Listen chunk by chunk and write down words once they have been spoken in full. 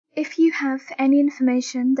If you have any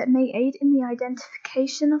information that may aid in the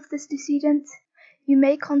identification of this decedent, you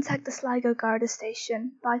may contact the Sligo Garda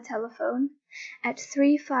station by telephone at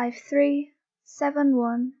 353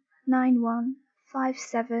 7191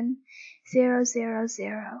 57000.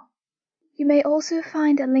 You may also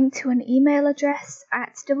find a link to an email address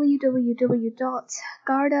at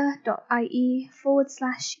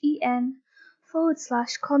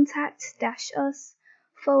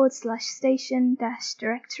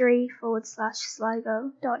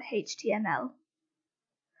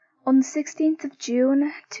On the 16th of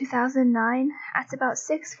June 2009, at about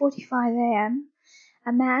 6:45 a.m.,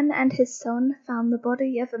 a man and his son found the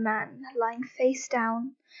body of a man lying face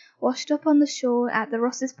down, washed up on the shore at the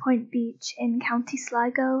Rosses Point beach in County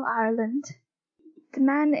Sligo, Ireland. The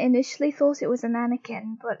man initially thought it was a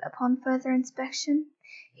mannequin, but upon further inspection,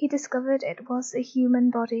 he discovered it was a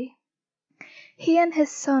human body. He and his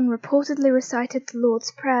son reportedly recited the Lord's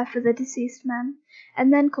Prayer for the deceased man,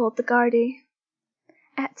 and then called the Gardaí.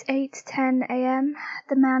 At 8:10 a.m.,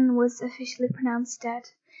 the man was officially pronounced dead,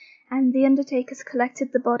 and the undertakers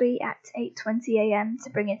collected the body at 8:20 a.m. to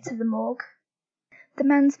bring it to the morgue. The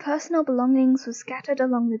man's personal belongings were scattered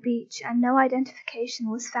along the beach, and no identification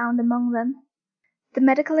was found among them. The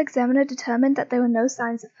medical examiner determined that there were no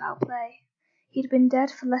signs of foul play. He'd been dead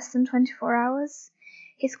for less than 24 hours.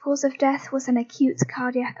 His cause of death was an acute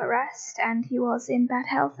cardiac arrest, and he was in bad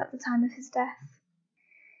health at the time of his death.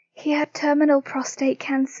 He had terminal prostate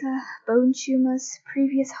cancer, bone tumours,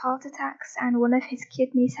 previous heart attacks, and one of his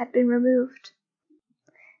kidneys had been removed.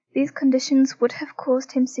 These conditions would have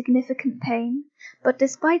caused him significant pain, but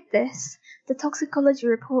despite this, the toxicology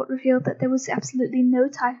report revealed that there was absolutely no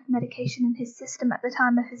type of medication in his system at the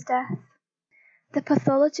time of his death. The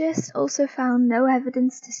pathologist also found no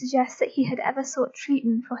evidence to suggest that he had ever sought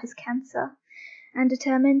treatment for his cancer, and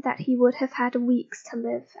determined that he would have had weeks to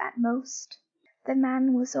live at most. The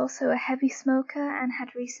man was also a heavy smoker and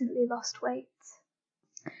had recently lost weight.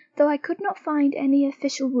 Though I could not find any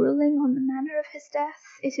official ruling on the manner of his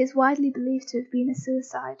death, it is widely believed to have been a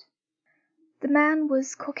suicide. The man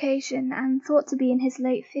was Caucasian and thought to be in his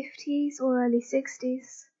late 50s or early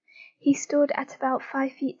 60s. He stood at about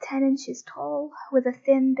 5 feet 10 inches tall, with a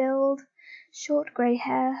thin build, short grey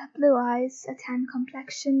hair, blue eyes, a tan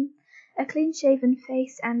complexion, a clean-shaven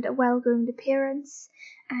face and a well-groomed appearance,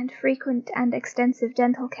 and frequent and extensive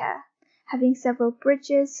dental care, having several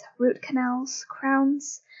bridges, root canals,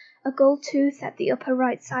 crowns, a gold tooth at the upper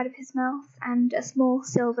right side of his mouth, and a small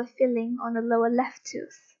silver filling on a lower left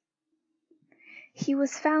tooth. He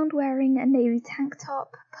was found wearing a navy tank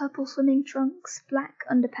top, purple swimming trunks, black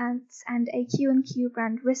underpants, and a Q&Q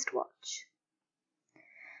brand wristwatch.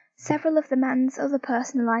 Several of the man's other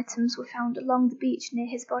personal items were found along the beach near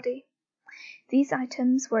his body. These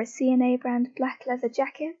items were a C&A brand black leather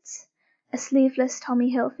jacket, a sleeveless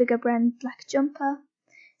Tommy Hilfiger brand black jumper,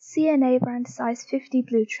 C&A brand size 50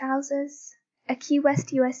 blue trousers, a Key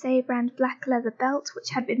West USA brand black leather belt which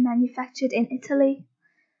had been manufactured in Italy,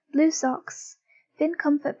 blue socks, Fin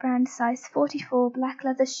Comfort brand size 44 black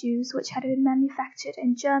leather shoes which had been manufactured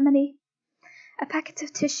in Germany, a packet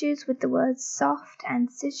of tissues with the words soft and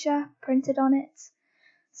sicher printed on it,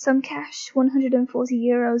 some cash, 140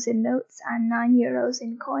 euros in notes and 9 euros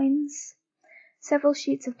in coins, several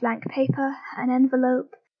sheets of blank paper, an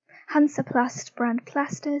envelope, Hansaplast brand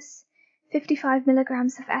plasters, 55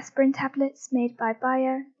 milligrams of aspirin tablets made by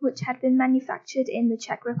Bayer, which had been manufactured in the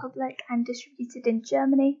Czech Republic and distributed in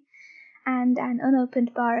Germany, and an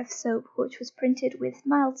unopened bar of soap which was printed with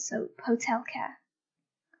mild soap, hotel care.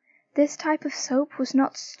 This type of soap was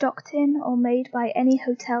not stocked in or made by any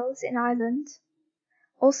hotels in Ireland.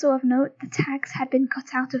 Also of note, the tags had been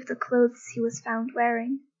cut out of the clothes he was found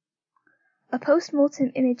wearing. A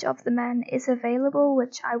post-mortem image of the man is available,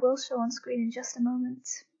 which I will show on screen in just a moment.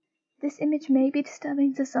 This image may be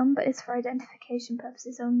disturbing to some, but is for identification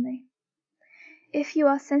purposes only. If you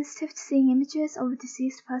are sensitive to seeing images of a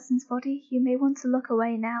deceased person's body, you may want to look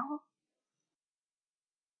away now.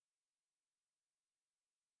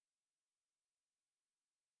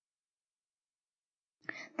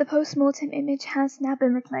 The post-mortem image has now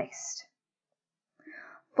been replaced.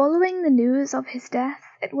 Following the news of his death,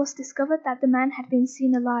 it was discovered that the man had been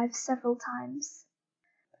seen alive several times.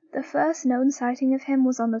 The first known sighting of him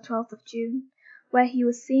was on the 12th of June, where he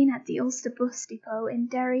was seen at the Ulster bus depot in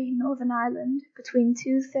Derry, Northern Ireland, between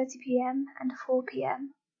 2:30 p.m. and 4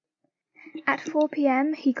 p.m. At 4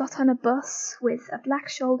 p.m. he got on a bus with a black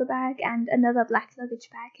shoulder bag and another black luggage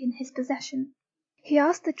bag in his possession. He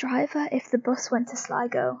asked the driver if the bus went to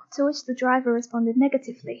Sligo, to which the driver responded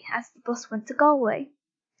negatively, as the bus went to Galway.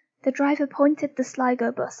 The driver pointed the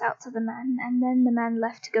Sligo bus out to the man, and then the man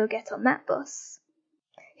left to go get on that bus.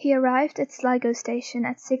 He arrived at Sligo station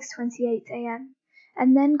at 6:28 a.m.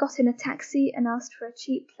 and then got in a taxi and asked for a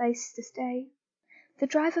cheap place to stay. The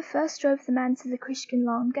driver first drove the man to the Crichton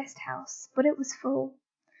Lawn guest house, but it was full.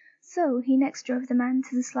 So he next drove the man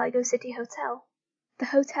to the Sligo City Hotel. The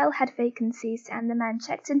hotel had vacancies, and the man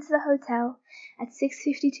checked into the hotel at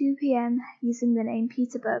 6:52 p.m. using the name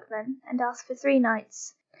Peter Bergmann and asked for 3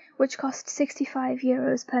 nights, which cost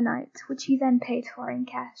 €65 per night, which he then paid for in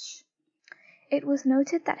cash. It was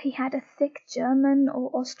noted that he had a thick German or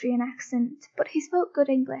Austrian accent, but he spoke good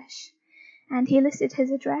English, and he listed his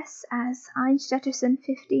address as Einstädtersen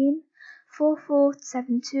 15,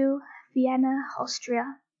 4472, Vienna,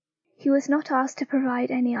 Austria. He was not asked to provide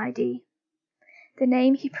any ID. The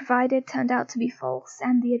name he provided turned out to be false,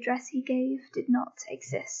 and the address he gave did not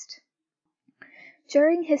exist.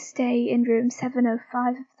 During his stay in room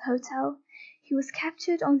 705 of the hotel, he was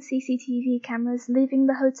captured on CCTV cameras leaving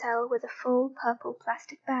the hotel with a full purple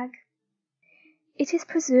plastic bag. It is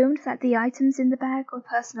presumed that the items in the bag were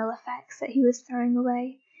personal effects that he was throwing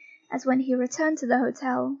away, as when he returned to the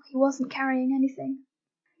hotel, he wasn't carrying anything.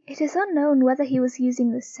 It is unknown whether he was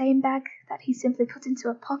using the same bag that he simply put into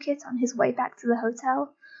a pocket on his way back to the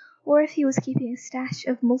hotel, or if he was keeping a stash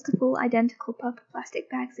of multiple identical purple plastic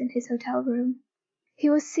bags in his hotel room. He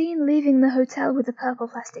was seen leaving the hotel with a purple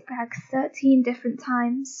plastic bag 13 different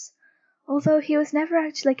times, although he was never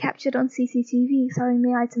actually captured on CCTV throwing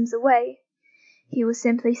the items away. He was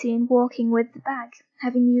simply seen walking with the bag,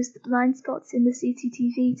 having used the blind spots in the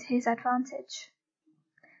CCTV to his advantage.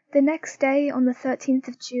 The next day, on the 13th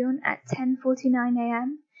of June at 10:49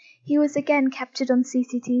 a.m., he was again captured on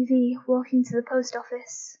CCTV walking to the post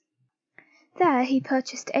office. There he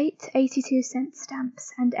purchased 8 82-cent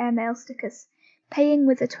stamps and airmail stickers, paying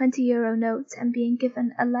with a €20 note and being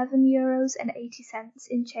given €11.80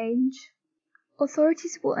 in change.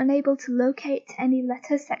 Authorities were unable to locate any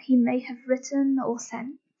letters that he may have written or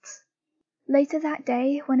sent. Later that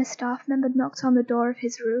day, when a staff member knocked on the door of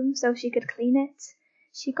his room so she could clean it,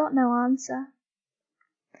 she got no answer.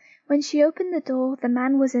 When she opened the door, the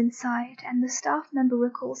man was inside, and the staff member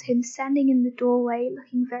recalls him standing in the doorway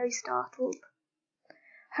looking very startled.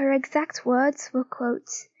 Her exact words were, quote,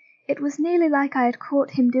 "It was nearly like I had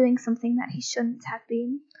caught him doing something that he shouldn't have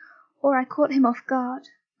been, or I caught him off guard,"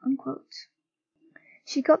 unquote.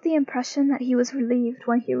 She got the impression that he was relieved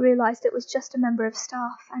when he realized it was just a member of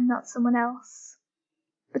staff and not someone else.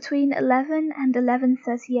 Between 11 and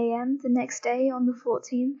 11:30 a.m. the next day, on the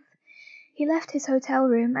 14th, he left his hotel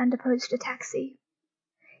room and approached a taxi.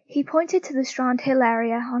 He pointed to the Strand Hill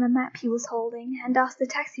area on a map he was holding and asked the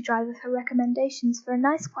taxi driver for recommendations for a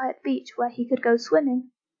nice quiet beach where he could go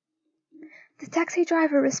swimming. The taxi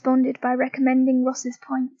driver responded by recommending Ross's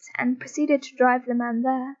Point and proceeded to drive the man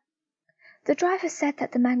there. The driver said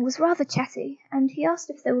that the man was rather chatty, and he asked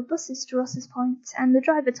if there were buses to Ross's Point, and the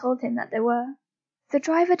driver told him that there were. The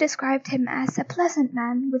driver described him as a pleasant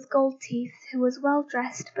man with gold teeth who was well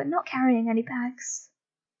dressed but not carrying any bags.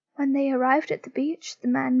 When they arrived at the beach, the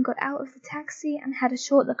man got out of the taxi and had a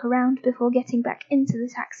short look around before getting back into the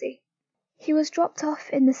taxi. He was dropped off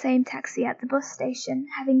in the same taxi at the bus station,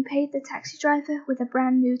 having paid the taxi driver with a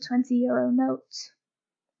brand new €20 note.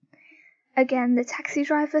 Again, the taxi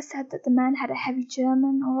driver said that the man had a heavy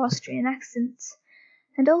German or Austrian accent,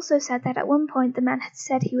 and also said that at one point the man had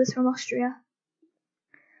said he was from Austria.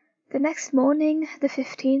 The next morning, the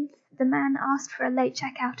 15th, the man asked for a late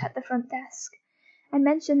checkout at the front desk, and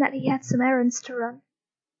mentioned that he had some errands to run.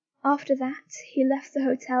 After that, he left the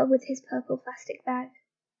hotel with his purple plastic bag.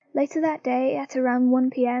 Later that day, at around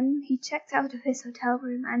 1 p.m., he checked out of his hotel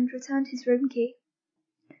room and returned his room key.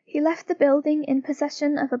 He left the building in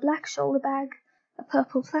possession of a black shoulder bag, a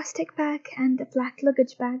purple plastic bag, and a black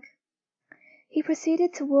luggage bag. He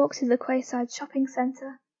proceeded to walk to the Quayside shopping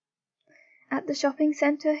centre. At the shopping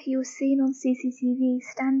centre, he was seen on CCTV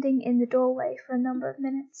standing in the doorway for a number of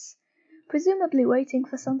minutes, presumably waiting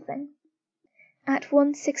for something. At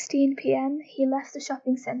 1:16 p.m., he left the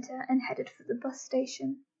shopping centre and headed for the bus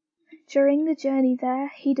station. During the journey there,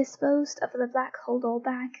 he disposed of the black hold-all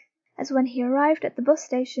bag, as when he arrived at the bus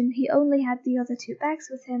station, he only had the other 2 bags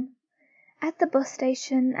with him. At the bus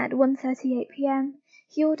station at 1:38 p.m.,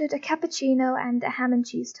 he ordered a cappuccino and a ham and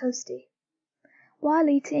cheese toastie. While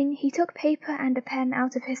eating, he took paper and a pen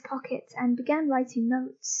out of his pocket and began writing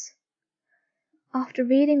notes. After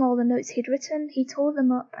reading all the notes he'd written, he tore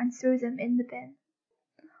them up and threw them in the bin.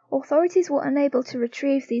 Authorities were unable to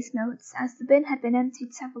retrieve these notes, as the bin had been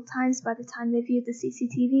emptied several times by the time they viewed the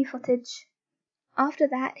CCTV footage. After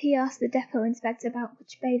that, he asked the depot inspector about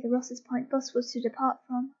which bay the Ross's Point bus was to depart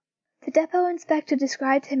from. The depot inspector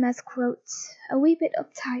described him as, quote, a wee bit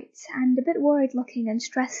uptight and a bit worried looking and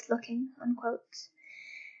stressed looking, unquote,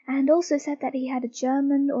 and also said that he had a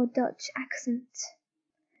German or Dutch accent.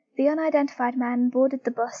 The unidentified man boarded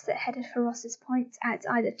the bus that headed for Ross's Point at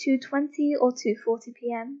either 2:20 or 2:40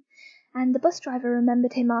 p.m., and the bus driver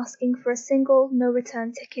remembered him asking for a single,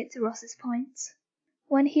 no-return ticket to Ross's Point.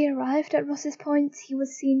 When he arrived at Ross's Point, he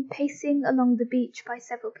was seen pacing along the beach by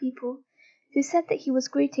several people, who said that he was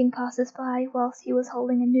greeting passers-by whilst he was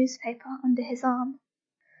holding a newspaper under his arm.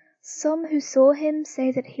 Some who saw him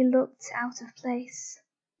say that he looked out of place.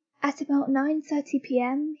 At about 9:30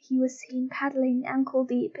 p.m., he was seen paddling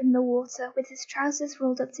ankle-deep in the water with his trousers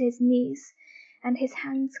rolled up to his knees and his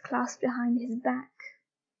hands clasped behind his back.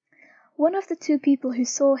 One of the two people who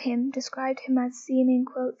saw him described him as seeming,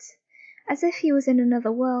 quote, as if he was in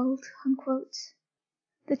another world, unquote.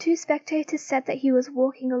 The two spectators said that he was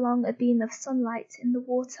walking along a beam of sunlight in the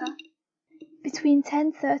water. Between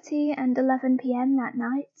 10:30 and 11 p.m. that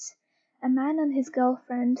night, a man and his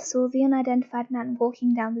girlfriend saw the unidentified man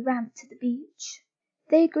walking down the ramp to the beach.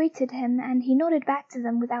 They greeted him and he nodded back to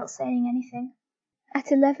them without saying anything. At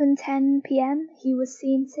 11:10 p.m. he was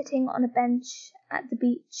seen sitting on a bench at the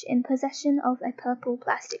beach in possession of a purple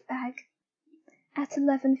plastic bag. At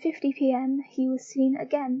 11:50 p.m. he was seen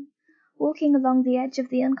again, walking along the edge of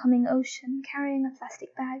the oncoming ocean carrying a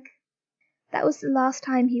plastic bag. That was the last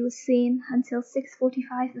time he was seen until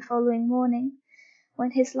 6:45 the following morning,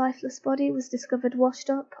 when his lifeless body was discovered washed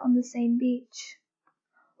up on the same beach.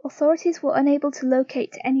 Authorities were unable to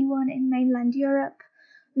locate anyone in mainland Europe,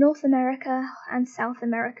 North America, and South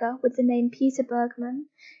America with the name Peter Bergmann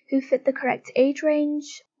who fit the correct age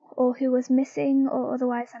range or who was missing or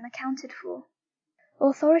otherwise unaccounted for.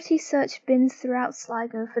 Authorities searched bins throughout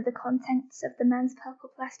Sligo for the contents of the man's purple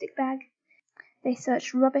plastic bag. They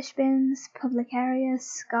searched rubbish bins, public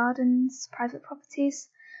areas, gardens, private properties,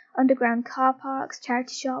 underground car parks,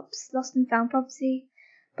 charity shops, lost and found property,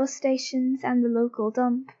 bus stations, and the local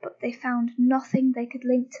dump, but they found nothing they could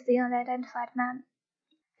link to the unidentified man.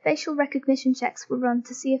 Facial recognition checks were run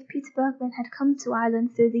to see if Peter Bergmann had come to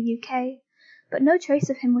Ireland through the UK, but no trace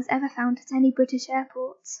of him was ever found at any British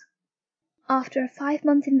airports. After a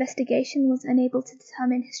 5-month investigation was unable to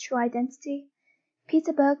determine his true identity,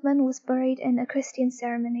 Peter Bergmann was buried in a Christian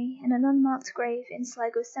ceremony in an unmarked grave in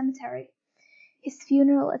Sligo Cemetery. His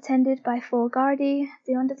funeral attended by 4 Gardaí,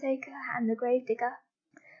 the undertaker, and the gravedigger.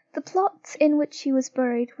 The plot in which he was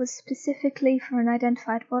buried was specifically for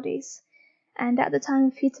unidentified bodies, and at the time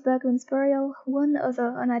of Peter Bergmann's burial, 1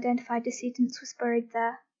 other unidentified decedent was buried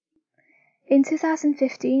there. In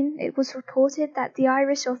 2015, it was reported that the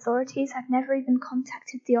Irish authorities had never even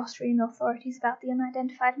contacted the Austrian authorities about the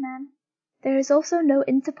unidentified man. There is also no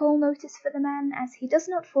Interpol notice for the man, as he does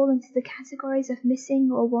not fall into the categories of missing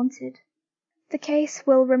or wanted. The case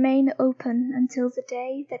will remain open until the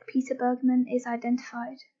day that Peter Bergmann is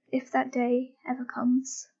identified, if that day ever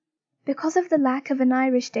comes. Because of the lack of an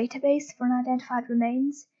Irish database for unidentified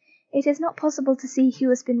remains, it is not possible to see who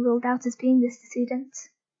has been ruled out as being this decedent.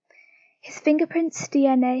 His fingerprints,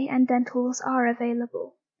 DNA, and dentals are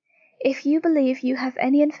available. If you believe you have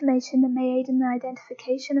any information that may aid in the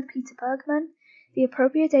identification of Peter Bergmann, the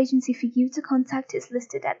appropriate agency for you to contact is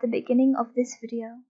listed at the beginning of this video.